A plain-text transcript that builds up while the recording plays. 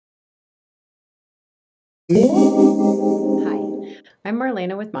Hi, I'm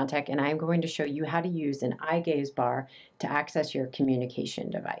Marlena with Montech, and I'm going to show you how to use an eye gaze bar to access your communication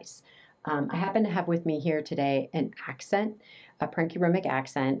device. I happen to have with me here today an Accent, a pancuramic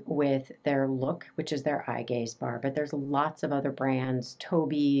Accent with their Look, which is their eye gaze bar, but there's lots of other brands,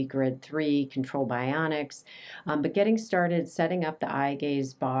 Tobii, Grid 3, Control Bionics, but getting started setting up the eye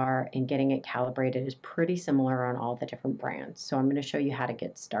gaze bar and getting it calibrated is pretty similar on all the different brands. So I'm going to show you how to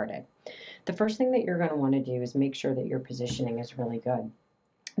get started. The first thing that you're going to want to do is make sure that your positioning is really good.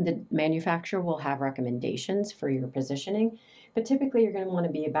 The manufacturer will have recommendations for your positioning, but typically you're going to want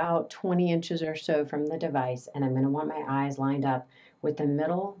to be about 20 inches or so from the device, and I'm going to want my eyes lined up with the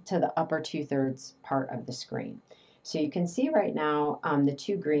middle to the upper 2/3 part of the screen. So you can see right now the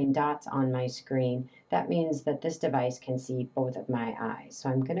two green dots on my screen. That means that this device can see both of my eyes. So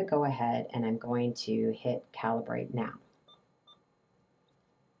I'm going to go ahead and I'm going to hit calibrate now.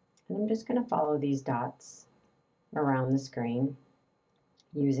 And I'm just going to follow these dots around the screen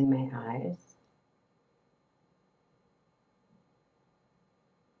using my eyes.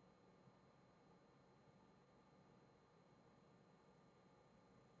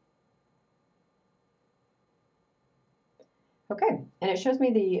 Okay, and it shows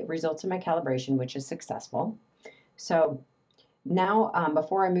me the results of my calibration, which is successful. So now,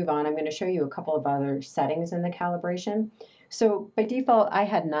 before I move on, I'm going to show you a couple of other settings in the calibration. So by default, I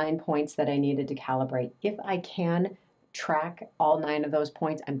had 9 points that I needed to calibrate. If I can track all 9 of those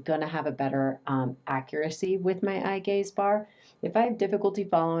points, I'm going to have a better accuracy with my eye gaze bar. If I have difficulty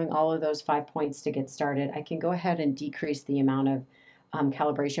following all of those 5 points to get started, I can go ahead and decrease the amount of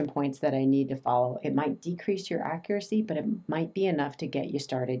calibration points that I need to follow. It might decrease your accuracy, but it might be enough to get you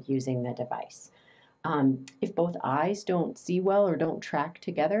started using the device. If both eyes don't see well or don't track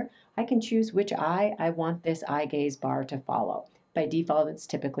together, I can choose which eye I want this eye gaze bar to follow. By default, it's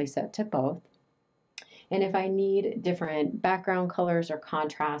typically set to both. And if I need different background colors or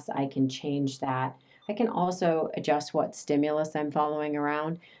contrasts, I can change that. I can also adjust what stimulus I'm following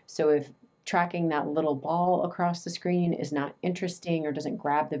around. So if tracking that little ball across the screen is not interesting or doesn't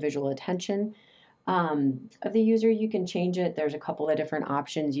grab the visual attention, of the user, you can change it. There's a couple of different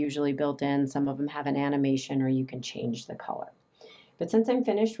options usually built in. Some of them have an animation or you can change the color. But since I'm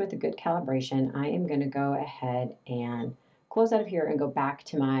finished with a good calibration, I am going to go ahead and close out of here and go back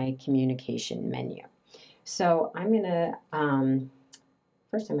to my communication menu. So I'm going to,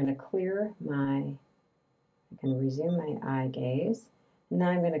 first I'm going to clear my, I can resume my eye gaze. And then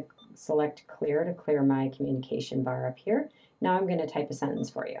I'm going to select clear to clear my communication bar up here. Now I'm going to type a sentence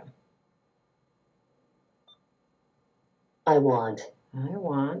for you. I want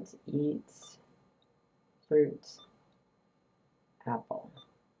eats fruit, apple.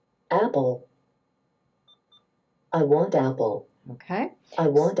 apple. I want apple. Okay. I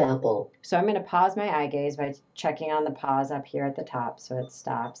want apple. So I'm going to pause my eye gaze by checking on the pause up here at the top so it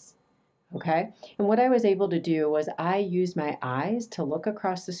stops. Okay. And what I was able to do was I used my eyes to look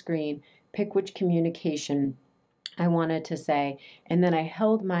across the screen, pick which communication I wanted to say, and then I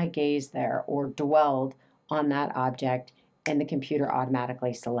held my gaze there or dwelled on that object, and the computer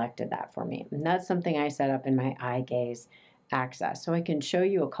automatically selected that for me. And that's something I set up in my eye gaze access. So I can show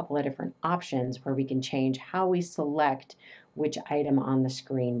you a couple of different options where we can change how we select which item on the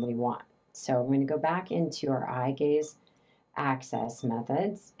screen we want. So I'm going to go back into our eye gaze access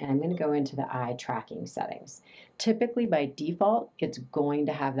methods, and I'm going to go into the eye tracking settings. Typically by default, it's going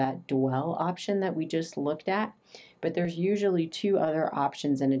to have that dwell option that we just looked at, but there's usually 2 other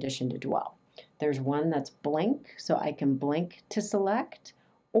options in addition to dwell. There's one that's blink, so I can blink to select,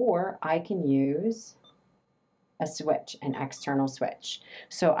 or I can use a switch, an external switch.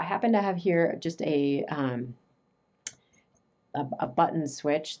 So I happen to have here just a button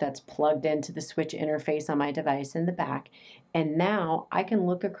switch that's plugged into the switch interface on my device in the back. And now I can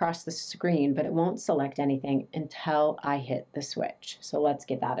look across the screen, but it won't select anything until I hit the switch. So let's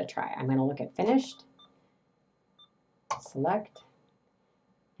give that a try. I'm going to look at finished, select,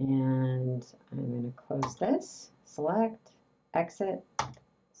 and I'm going to close this, select, exit,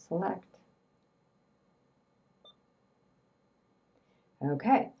 select.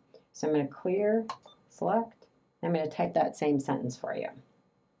 Okay, so I'm going to clear, select. I'm going to type that same sentence for you.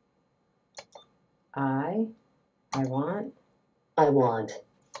 I want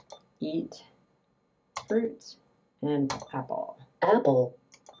eat fruit and apple. apple.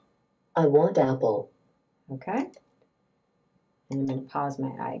 I want apple. Okay. And I'm going to pause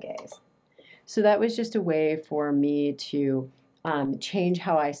my eye gaze. So that was just a way for me to change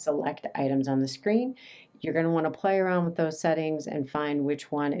how I select items on the screen. You're going to want to play around with those settings and find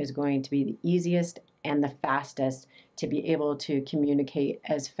which one is going to be the easiest and the fastest to be able to communicate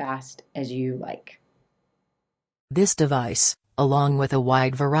as fast as you like. This device, along with a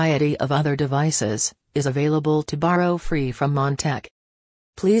wide variety of other devices, is available to borrow free from Montech.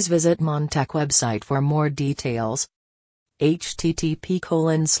 Please visit Montech website for more details.